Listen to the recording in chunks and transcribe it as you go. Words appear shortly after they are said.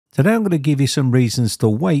Today I'm going to give you some reasons to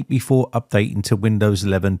wait before updating to Windows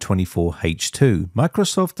 11 24H2.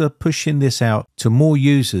 Microsoft are pushing this out to more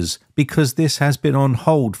users because this has been on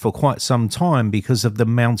hold for quite some time because of the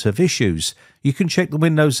amount of issues. You can check the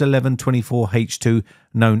Windows 11 24H2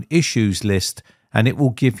 known issues list and it will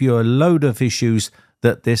give you a load of issues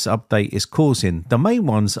that this update is causing. The main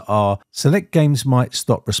ones are select games might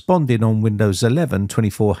stop responding on Windows 11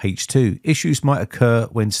 24H2. Issues might occur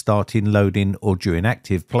when starting loading or during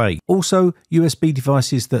active play. Also, USB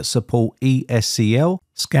devices that support ESCL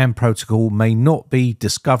scan protocol may not be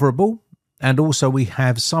discoverable. And also we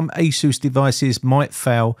have some ASUS devices might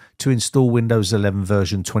fail to install Windows 11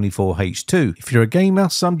 version 24H2. If you're a gamer,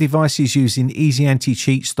 some devices using Easy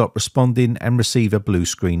Anti-Cheat stop responding and receive a blue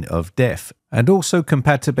screen of death. And also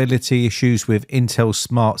compatibility issues with Intel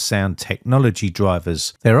Smart Sound technology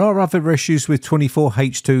drivers. There are other issues with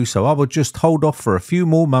 24H2, so I will just hold off for a few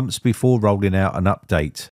more months before rolling out an update.